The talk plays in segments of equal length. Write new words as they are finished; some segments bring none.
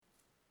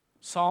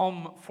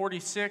Psalm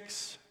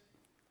 46,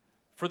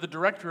 for the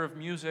director of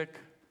music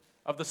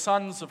of the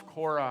sons of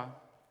Korah,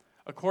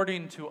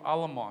 according to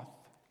Alamoth,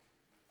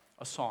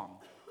 a song.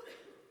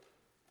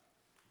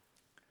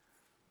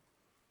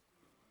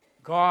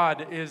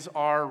 God is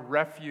our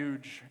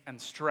refuge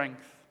and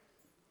strength,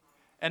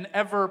 an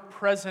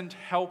ever-present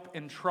help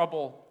in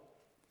trouble.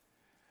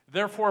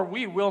 Therefore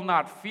we will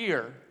not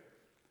fear,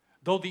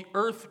 though the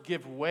earth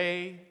give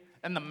way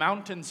and the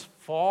mountains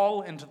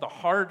fall into the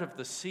heart of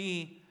the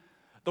sea,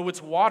 though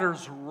its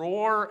waters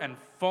roar and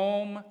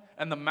foam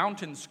and the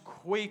mountains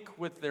quake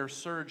with their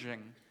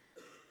surging.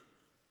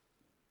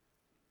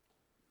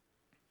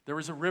 There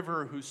is a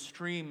river whose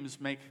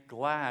streams make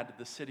glad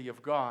the city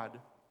of God,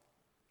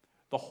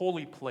 the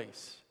holy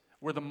place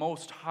where the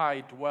Most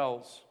High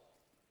dwells.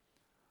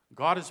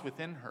 God is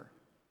within her.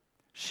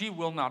 She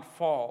will not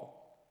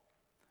fall.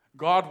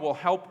 God will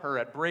help her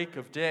at break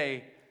of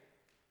day.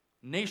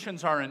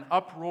 Nations are in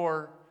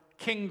uproar,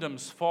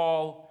 kingdoms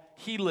fall.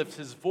 He lifts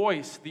his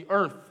voice, the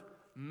earth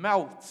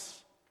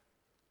melts.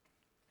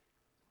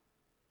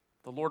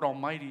 The Lord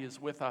Almighty is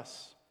with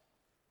us.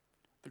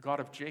 The God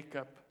of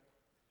Jacob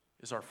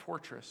is our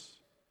fortress.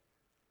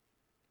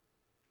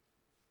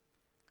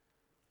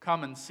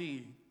 Come and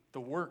see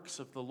the works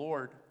of the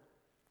Lord,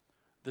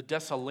 the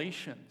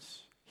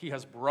desolations he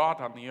has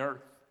brought on the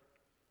earth.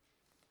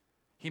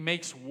 He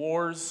makes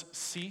wars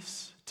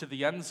cease to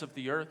the ends of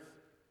the earth.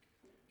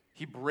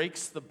 He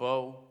breaks the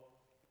bow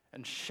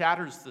and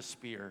shatters the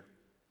spear.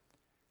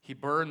 He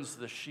burns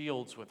the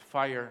shields with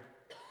fire.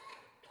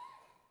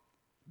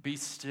 Be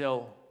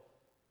still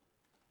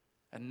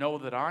and know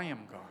that I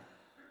am God.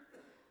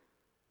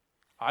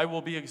 I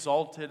will be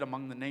exalted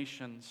among the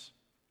nations.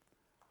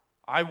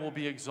 I will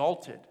be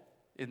exalted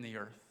in the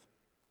earth.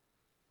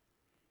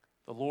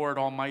 The Lord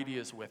Almighty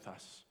is with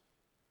us.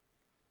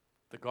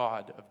 The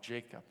God of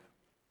Jacob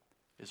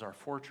is our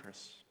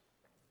fortress.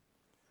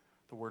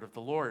 The word of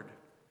the Lord.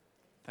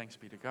 Thanks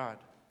be to God.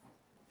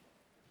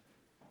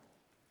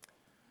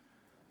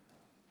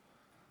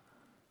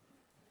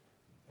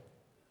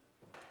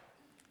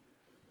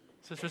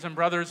 Sisters and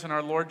brothers in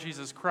our Lord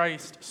Jesus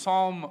Christ,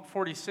 Psalm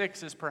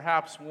 46 is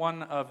perhaps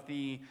one of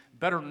the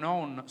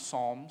better-known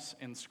psalms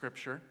in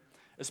Scripture,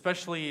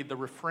 especially the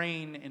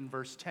refrain in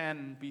verse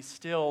 10, "Be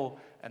still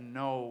and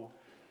know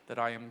that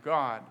I am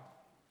God."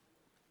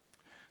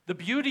 The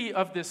beauty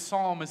of this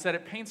psalm is that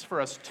it paints for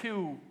us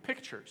two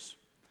pictures.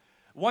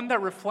 One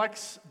that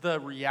reflects the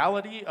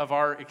reality of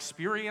our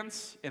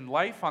experience in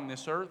life on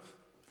this earth,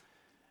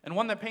 and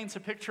one that paints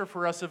a picture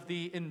for us of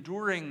the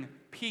enduring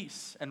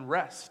peace and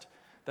rest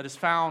that is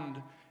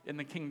found in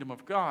the kingdom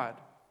of God.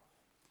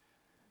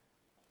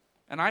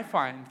 And I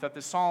find that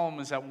this psalm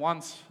is at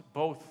once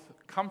both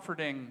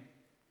comforting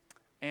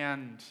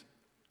and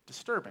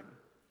disturbing.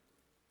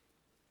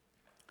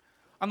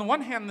 On the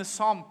one hand, this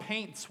psalm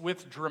paints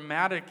with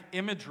dramatic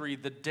imagery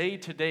the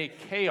day-to-day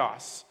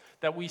chaos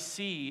that we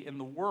see in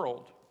the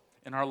world,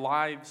 in our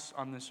lives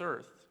on this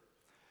earth.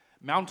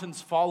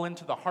 Mountains fall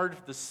into the heart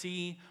of the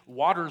sea,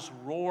 waters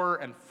roar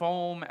and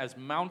foam as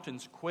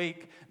mountains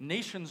quake,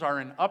 nations are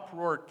in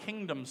uproar,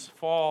 kingdoms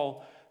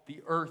fall,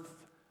 the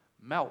earth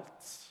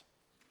melts.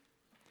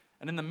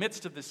 And in the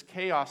midst of this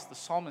chaos, the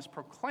psalmist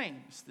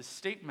proclaims this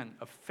statement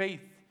of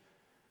faith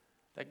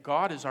that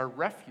God is our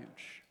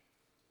refuge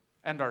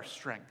and our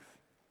strength,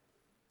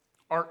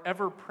 our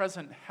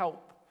ever-present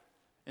help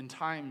in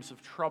times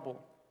of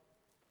trouble.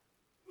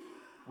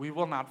 We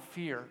will not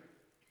fear.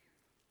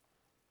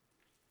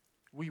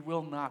 We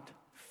will not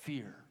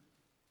fear.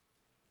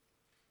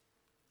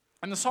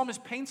 And the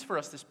psalmist paints for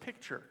us this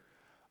picture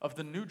of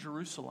the New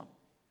Jerusalem,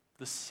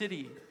 the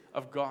city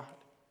of God.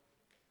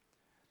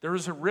 There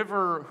is a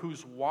river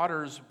whose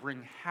waters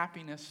bring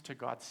happiness to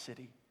God's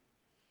city,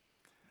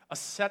 a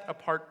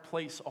set-apart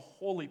place, a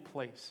holy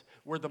place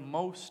where the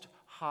Most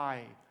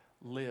High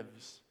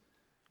lives.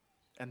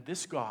 And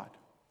this God,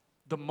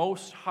 the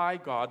Most High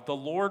God, the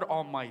Lord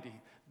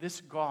Almighty,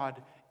 this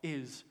God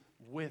is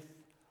with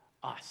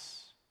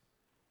us.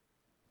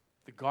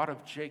 The God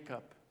of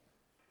Jacob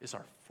is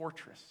our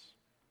fortress.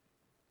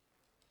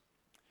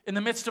 In the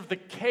midst of the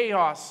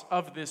chaos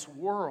of this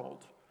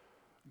world,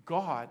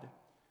 God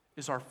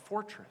is our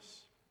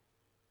fortress.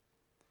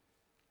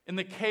 In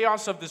the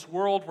chaos of this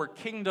world where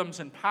kingdoms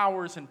and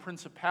powers and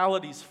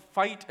principalities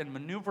fight and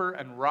maneuver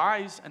and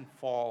rise and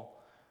fall,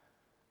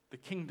 the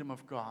kingdom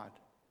of God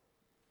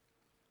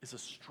is a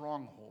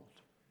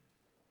stronghold,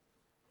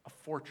 a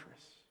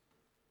fortress.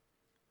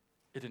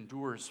 It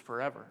endures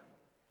forever.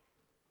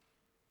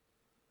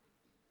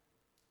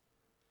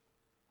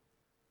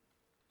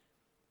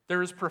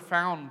 There is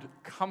profound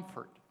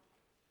comfort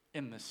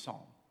in this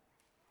psalm.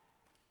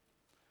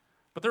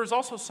 But there is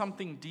also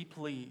something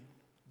deeply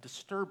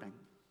disturbing.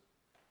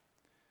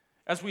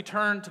 As we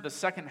turn to the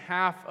second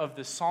half of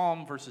this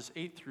psalm, verses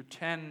 8 through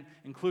 10,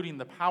 including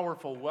the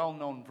powerful,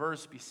 well-known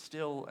verse, "Be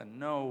still and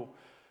know,"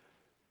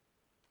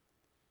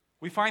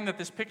 we find that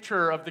this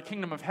picture of the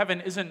kingdom of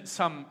heaven isn't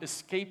some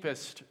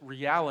escapist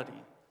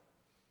reality.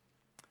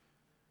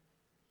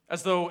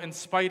 As though, in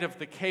spite of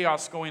the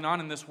chaos going on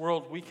in this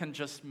world, we can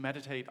just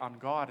meditate on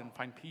God and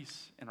find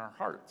peace in our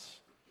hearts.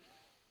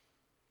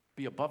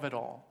 Be above it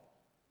all.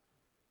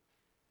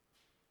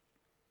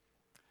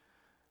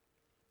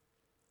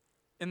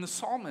 In the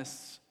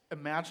psalmist's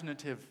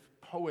imaginative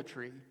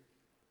poetry,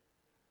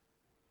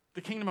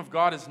 the kingdom of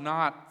God is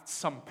not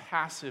some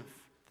passive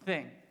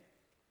thing.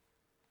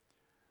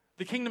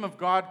 The kingdom of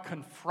God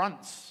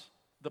confronts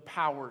the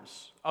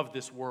powers of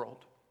this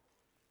world.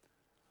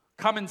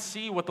 Come and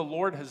see what the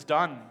Lord has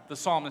done, the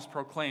psalmist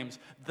proclaims.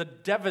 The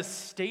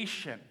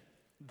devastation,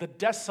 the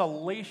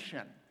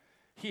desolation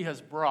he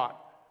has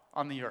brought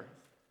on the earth.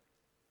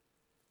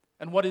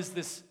 And what is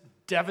this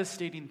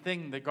devastating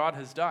thing that God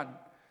has done?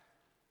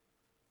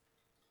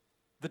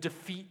 The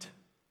defeat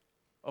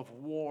of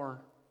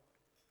war,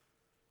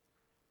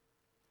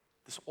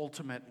 this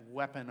ultimate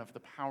weapon of the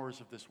powers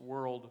of this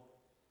world.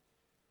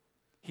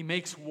 He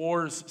makes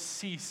wars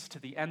cease to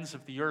the ends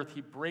of the earth.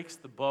 He breaks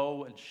the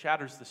bow and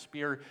shatters the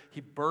spear. He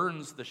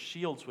burns the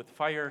shields with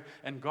fire.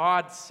 And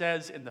God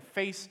says, in the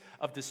face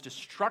of this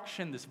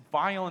destruction, this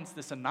violence,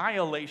 this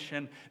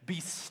annihilation, be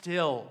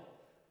still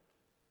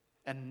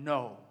and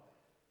know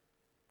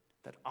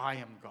that I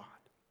am God.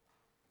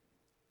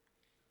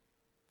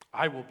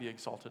 I will be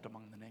exalted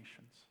among the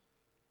nations.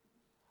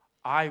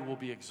 I will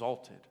be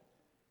exalted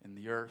in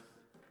the earth.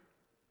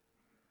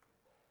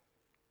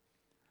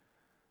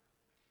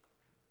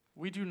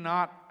 We do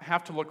not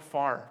have to look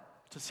far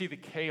to see the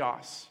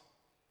chaos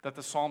that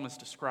the psalmist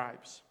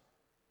describes.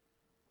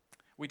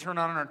 We turn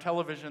on our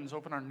televisions,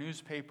 open our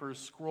newspapers,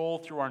 scroll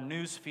through our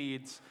news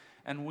feeds,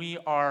 and we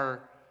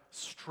are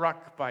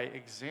struck by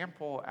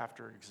example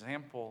after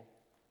example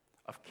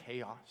of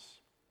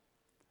chaos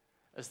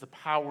as the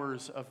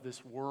powers of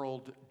this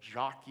world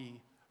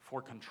jockey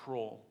for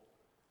control.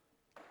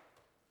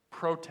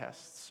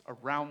 Protests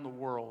around the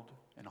world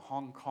in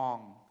Hong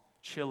Kong,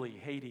 Chile,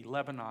 Haiti,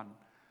 Lebanon,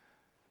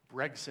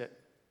 Brexit,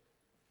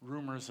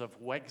 rumors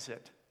of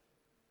Wexit.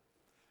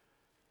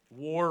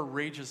 War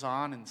rages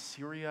on in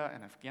Syria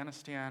and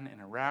Afghanistan, in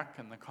Iraq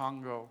and the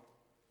Congo.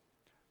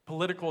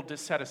 Political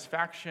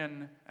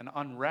dissatisfaction and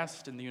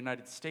unrest in the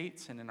United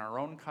States and in our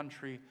own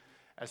country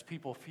as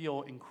people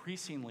feel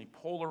increasingly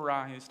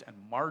polarized and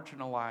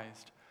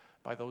marginalized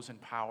by those in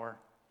power.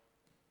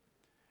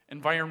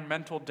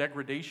 Environmental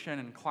degradation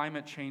and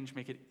climate change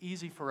make it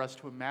easy for us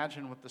to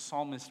imagine what the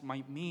psalmist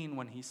might mean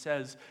when he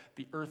says,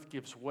 the earth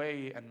gives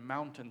way and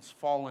mountains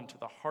fall into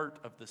the heart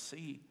of the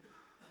sea.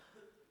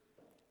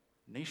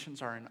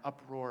 Nations are in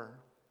uproar.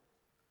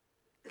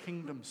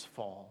 Kingdoms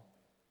fall.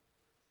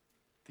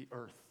 The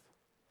earth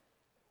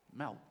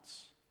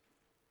melts.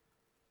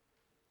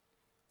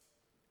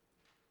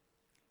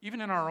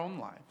 Even in our own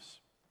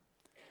lives,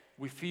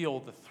 we feel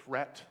the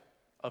threat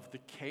of the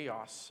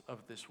chaos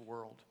of this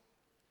world.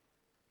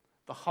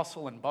 The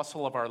hustle and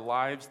bustle of our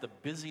lives, the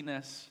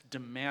busyness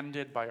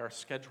demanded by our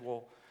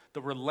schedule,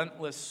 the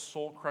relentless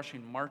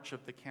soul-crushing march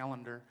of the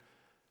calendar.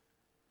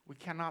 We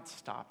cannot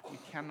stop. We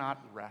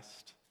cannot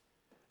rest.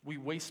 We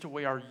waste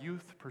away our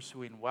youth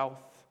pursuing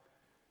wealth,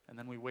 and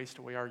then we waste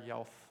away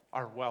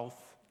our wealth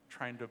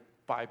trying to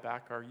buy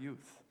back our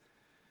youth.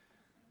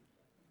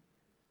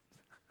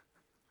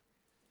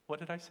 What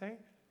did I say?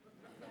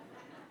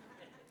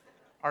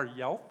 Our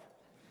Yelp?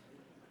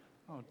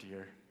 Oh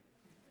dear.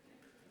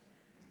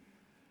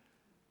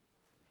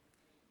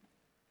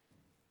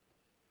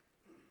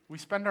 We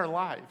spend our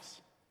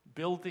lives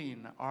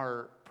building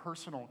our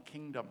personal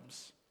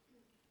kingdoms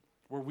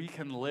where we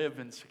can live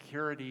in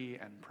security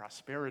and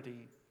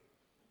prosperity.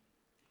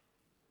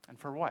 And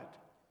for what?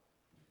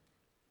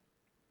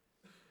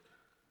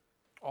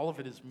 All of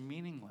it is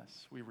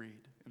meaningless, we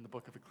read in the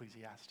book of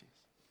Ecclesiastes.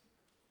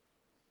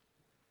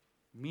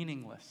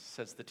 Meaningless,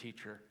 says the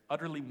teacher,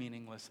 utterly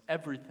meaningless.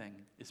 Everything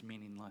is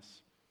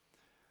meaningless.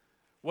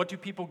 What do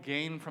people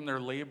gain from their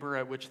labor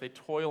at which they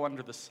toil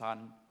under the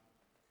sun?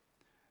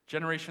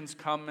 Generations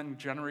come and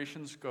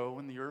generations go,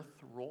 and the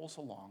earth rolls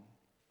along.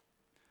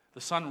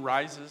 The sun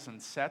rises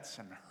and sets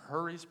and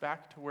hurries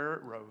back to where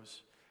it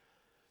rose.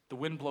 The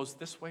wind blows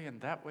this way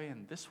and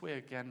this way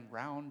again,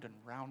 round and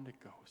round it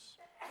goes.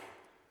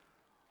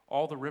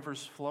 All the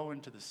rivers flow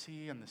into the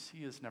sea, and the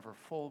sea is never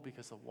full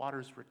because the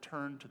waters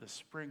return to the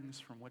springs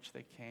from which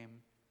they came.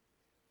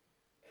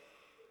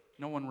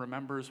 No one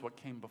remembers what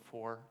came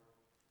before,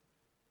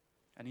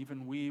 and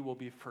even we will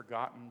be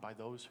forgotten by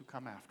those who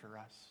come after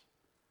us.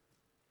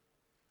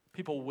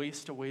 People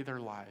waste away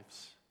their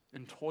lives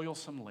in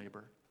toilsome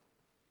labor,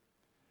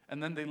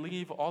 and then they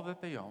leave all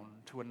that they own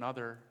to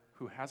another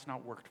who has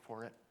not worked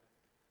for it.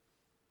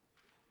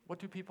 What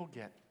do people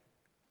get?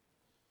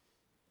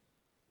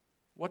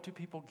 What do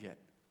people get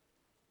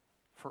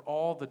for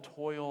all the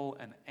toil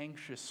and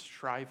anxious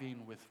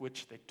striving with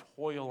which they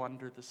toil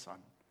under the sun?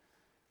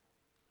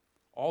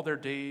 All their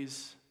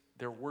days,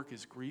 their work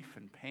is grief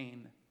and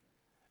pain.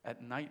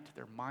 At night,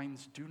 their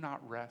minds do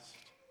not rest,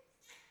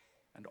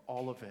 and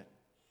all of it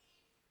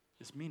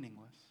is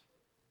meaningless.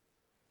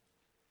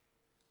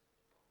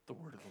 The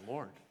word of the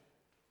Lord.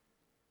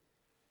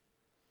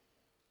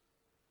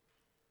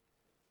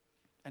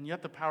 And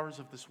yet the powers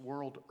of this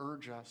world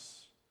urge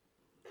us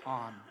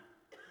on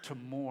to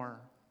more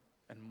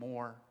and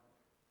more.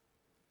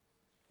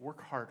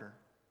 Work harder,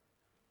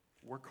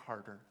 work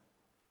harder,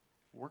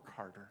 work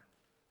harder.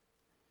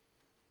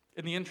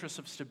 In the interest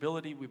of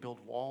stability, we build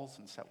walls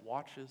and set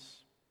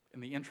watches.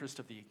 In the interest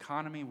of the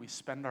economy, we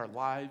spend our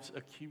lives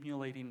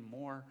accumulating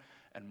more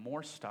and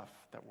more stuff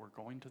that we're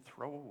going to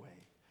throw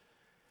away.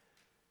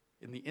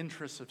 In the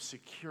interest of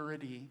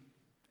security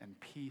and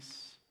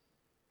peace,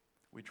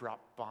 we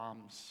drop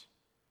bombs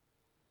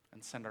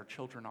and send our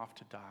children off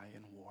to die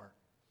in war.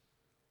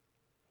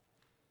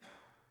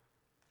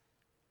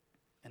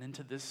 And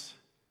into this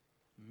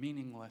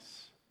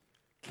meaningless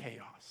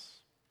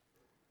chaos,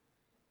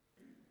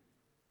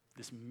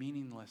 this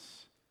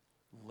meaningless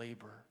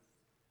labor,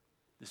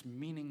 this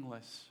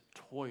meaningless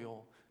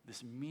toil,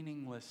 this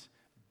meaningless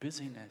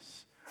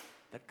busyness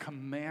that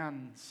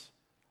commands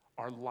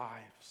our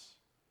lives.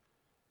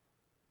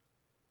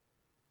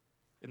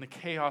 In the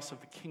chaos of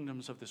the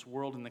kingdoms of this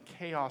world, in the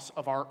chaos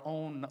of our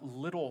own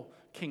little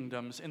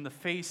kingdoms, in the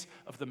face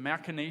of the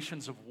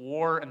machinations of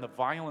war and the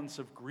violence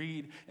of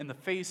greed, in the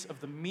face of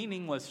the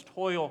meaningless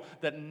toil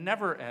that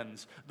never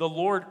ends, the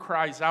Lord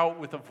cries out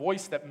with a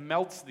voice that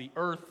melts the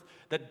earth,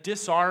 that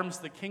disarms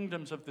the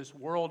kingdoms of this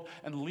world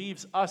and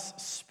leaves us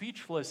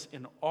speechless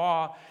in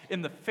awe.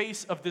 In the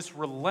face of this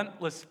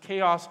relentless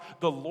chaos,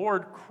 the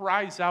Lord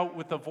cries out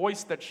with a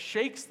voice that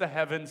shakes the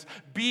heavens,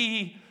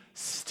 "Be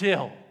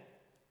still."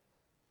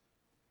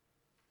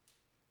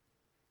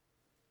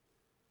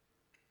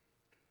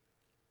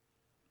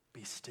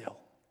 Be still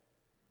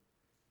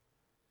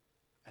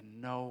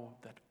and know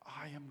that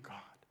I am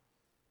God.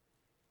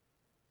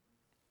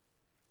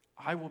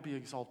 I will be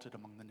exalted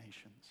among the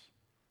nations.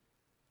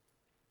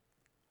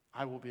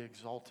 I will be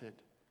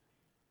exalted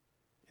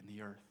in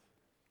the earth.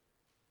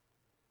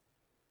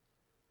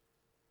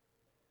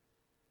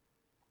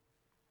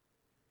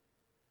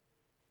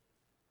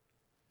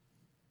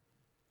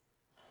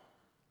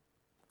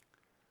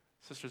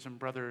 Sisters and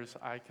brothers,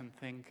 I can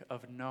think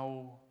of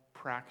no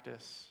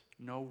practice,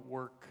 no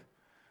work,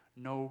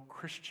 no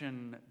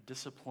Christian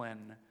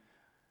discipline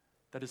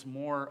that is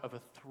more of a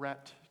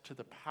threat to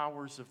the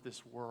powers of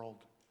this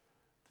world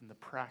than the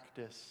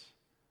practice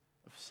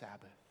of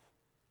Sabbath.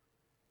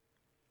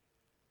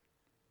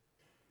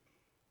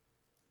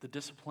 The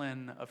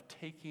discipline of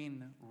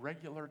taking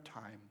regular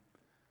time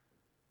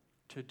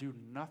to do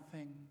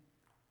nothing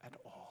at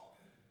all.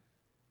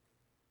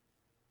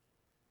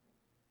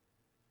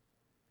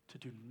 To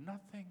do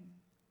nothing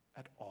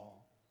at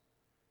all.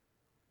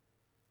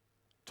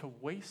 To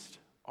waste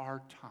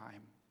our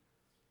time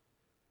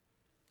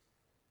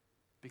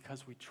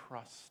because we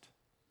trust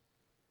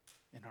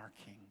in our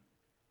King.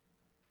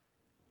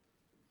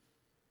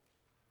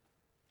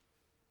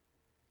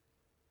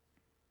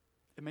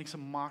 It makes a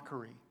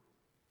mockery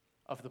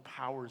of the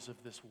powers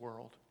of this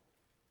world.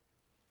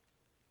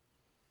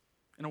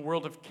 In a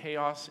world of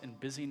chaos and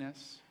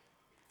busyness,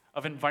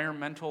 of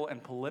environmental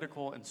and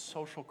political and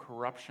social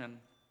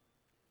corruption,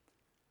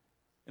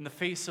 in the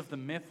face of the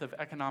myth of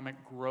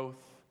economic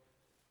growth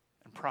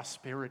and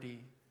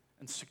prosperity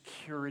and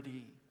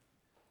security,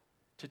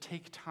 to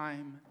take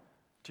time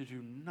to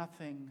do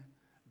nothing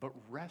but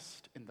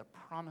rest in the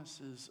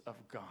promises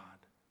of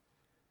God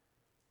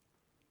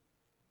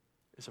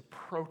is a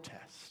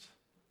protest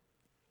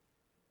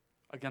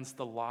against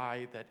the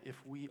lie that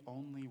if we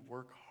only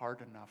work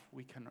hard enough,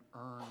 we can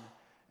earn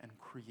and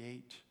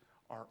create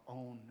our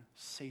own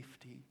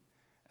safety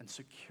and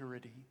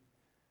security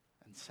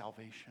and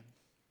salvation.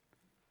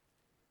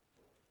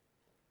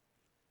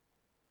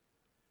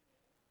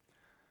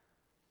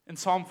 In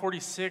Psalm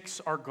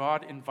 46, our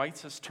God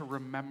invites us to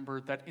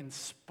remember that in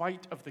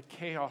spite of the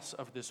chaos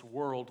of this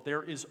world,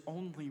 there is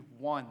only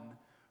one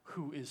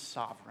who is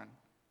sovereign,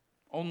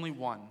 only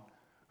one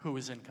who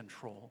is in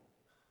control.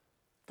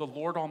 The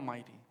Lord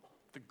Almighty,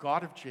 the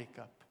God of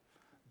Jacob,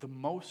 the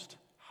Most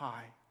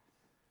High.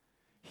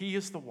 He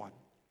is the one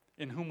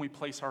in whom we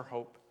place our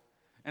hope.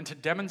 And to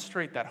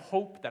demonstrate that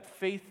hope, that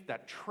faith,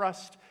 that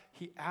trust,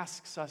 he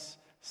asks us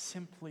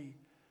simply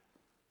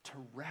to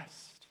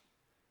rest.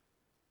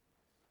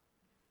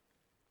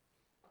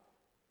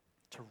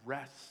 To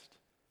rest.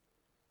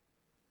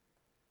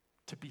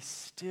 To be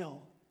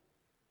still.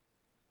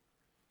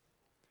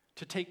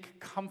 To take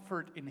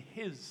comfort in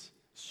his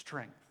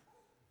strength.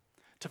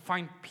 To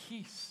find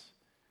peace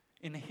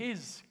in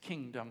his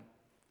kingdom.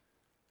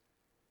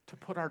 To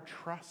put our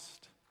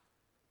trust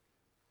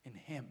in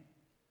him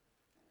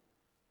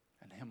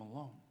and him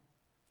alone.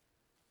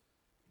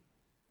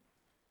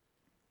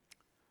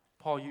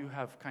 Paul, you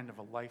have kind of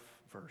a life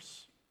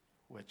verse,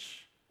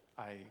 which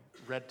I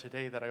read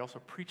today that I also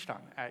preached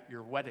on at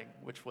your wedding,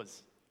 which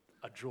was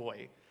a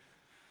joy.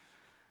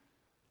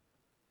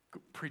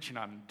 Preaching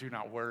on do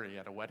not worry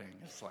at a wedding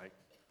is like,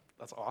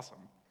 that's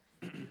awesome.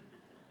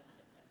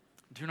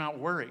 Do not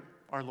worry,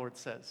 our Lord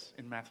says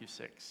in Matthew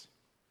 6.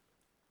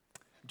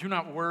 Do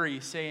not worry,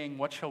 saying,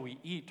 what shall we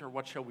eat, or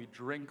what shall we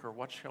drink, or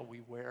what shall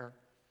we wear?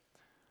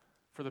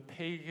 For the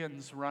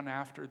pagans run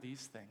after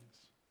these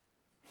things.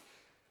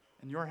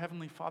 And your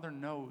heavenly Father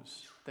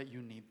knows that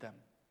you need them.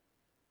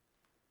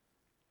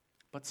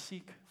 But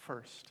seek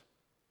first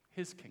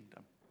his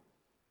kingdom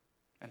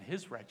and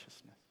his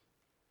righteousness.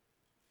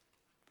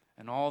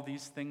 And all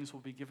these things will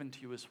be given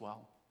to you as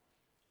well.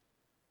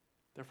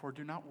 Therefore,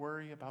 do not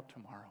worry about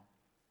tomorrow,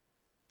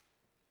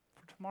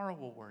 for tomorrow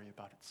will worry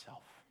about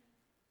itself.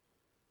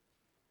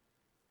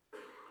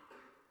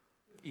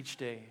 Each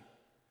day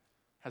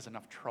has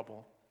enough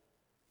trouble.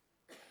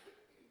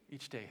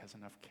 Each day has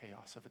enough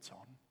chaos of its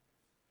own.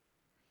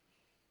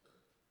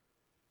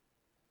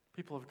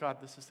 People of God,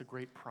 this is the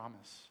great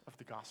promise of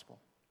the gospel.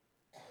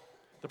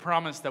 The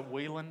promise that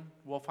Waylon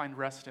will find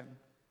rest in,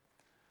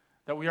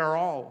 that we are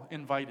all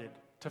invited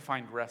to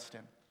find rest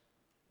in,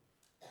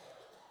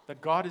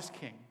 that God is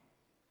king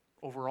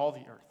over all the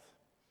earth,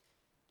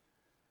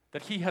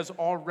 that he has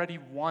already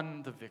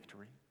won the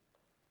victory,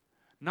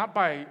 not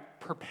by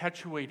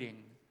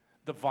perpetuating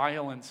the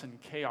violence and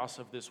chaos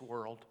of this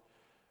world,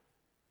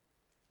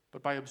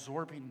 but by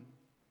absorbing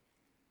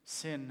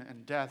sin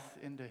and death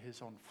into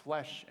his own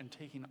flesh and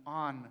taking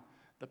on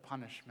the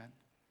punishment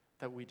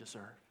that we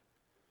deserve.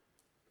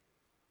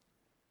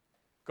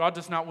 God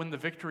does not win the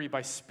victory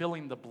by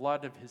spilling the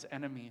blood of his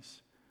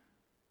enemies,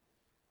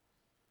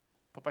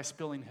 but by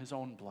spilling his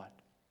own blood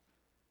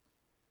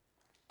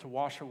to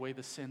wash away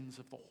the sins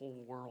of the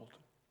whole world.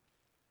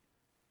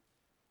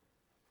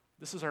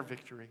 This is our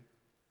victory.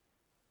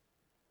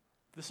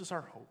 This is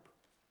our hope.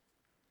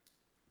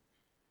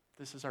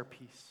 This is our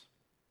peace,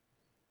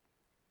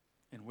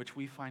 in which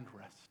we find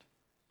rest.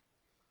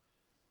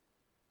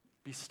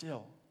 Be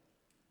still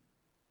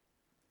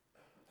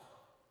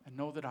and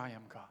know that I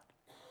am God.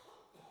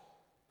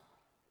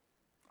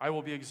 I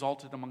will be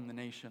exalted among the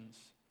nations.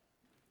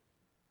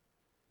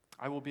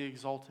 I will be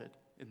exalted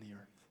in the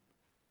earth.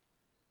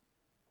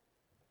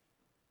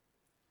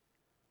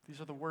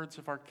 These are the words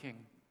of our King,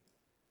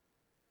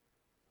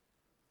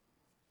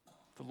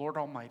 the Lord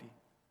Almighty,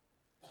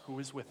 who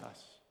is with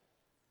us,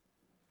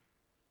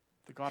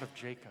 the God of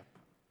Jacob,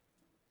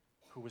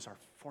 who is our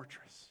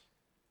fortress.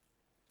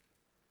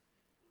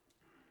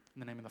 In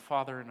the name of the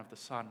Father, and of the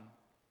Son,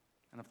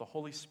 and of the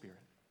Holy Spirit.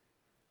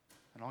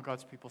 And all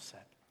God's people said,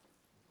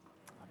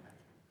 Amen.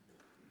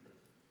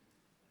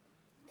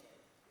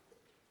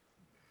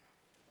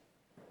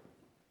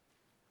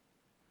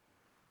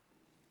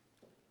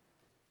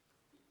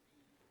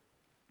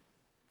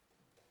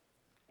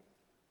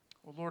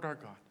 O Lord our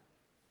God,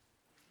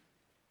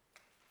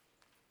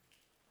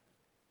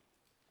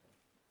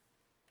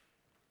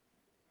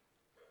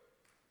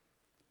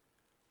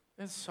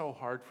 it's so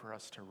hard for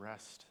us to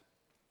rest.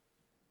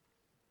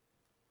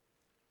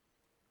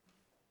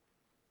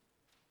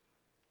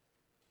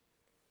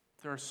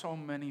 There are so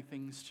many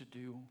things to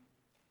do.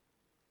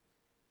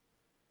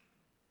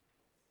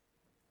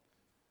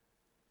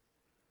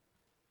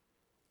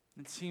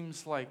 It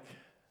seems like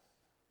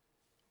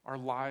our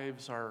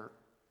lives are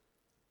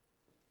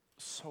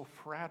so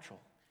fragile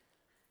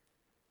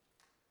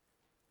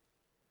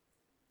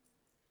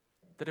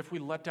that if we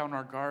let down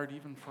our guard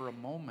even for a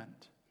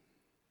moment,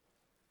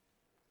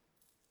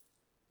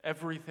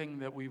 everything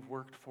that we've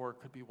worked for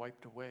could be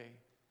wiped away.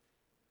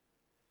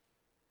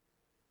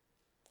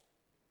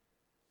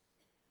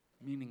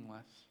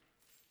 Meaningless.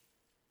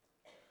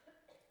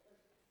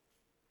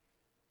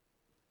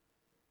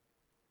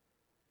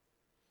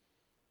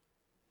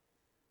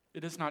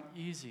 It is not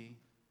easy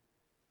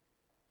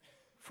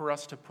for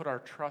us to put our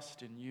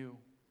trust in you.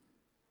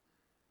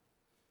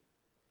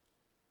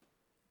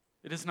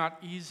 It is not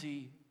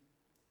easy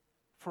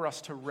for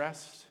us to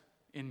rest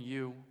in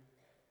you.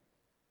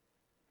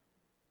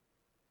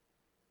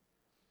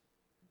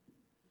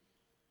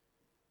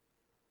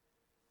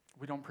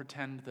 We don't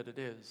pretend that it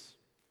is.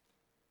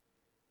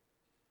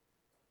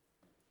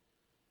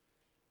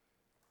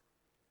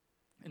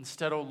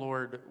 Instead, O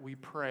Lord, we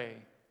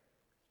pray.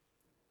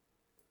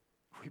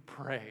 We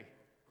pray.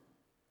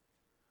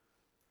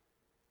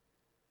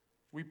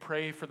 We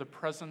pray for the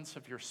presence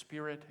of your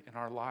Spirit in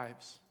our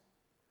lives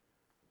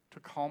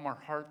to calm our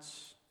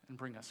hearts and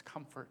bring us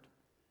comfort.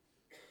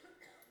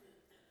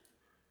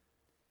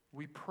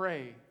 We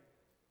pray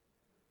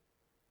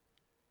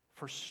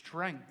for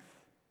strength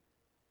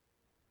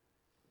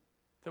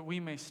that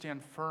we may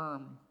stand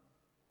firm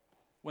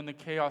when the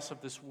chaos of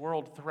this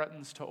world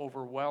threatens to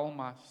overwhelm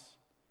us.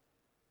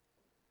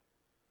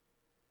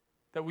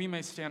 That we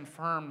may stand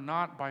firm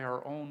not by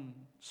our own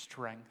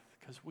strength,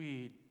 because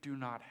we do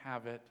not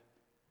have it,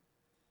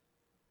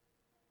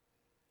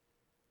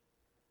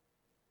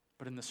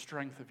 but in the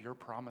strength of your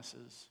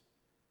promises,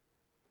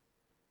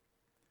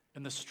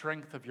 in the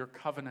strength of your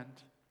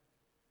covenant,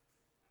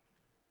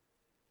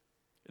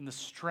 in the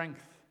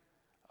strength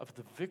of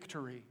the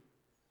victory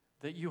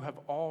that you have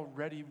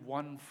already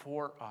won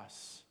for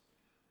us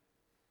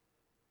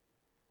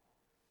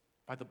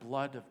by the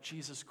blood of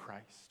Jesus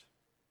Christ.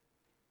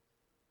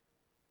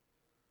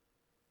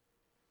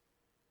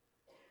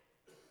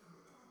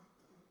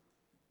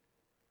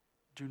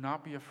 Do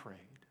not be afraid.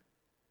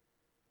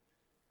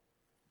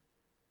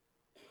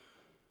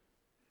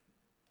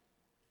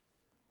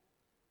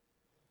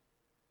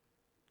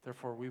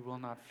 Therefore we will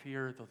not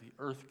fear, though the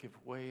earth give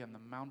way and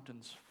the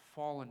mountains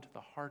fall into the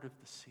heart of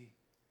the sea.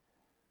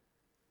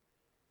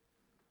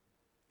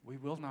 We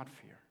will not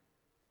fear,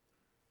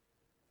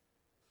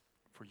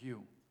 for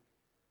you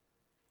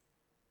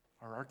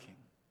are our King.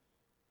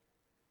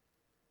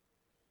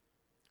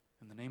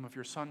 In the name of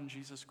your Son,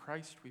 Jesus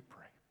Christ, we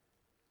pray.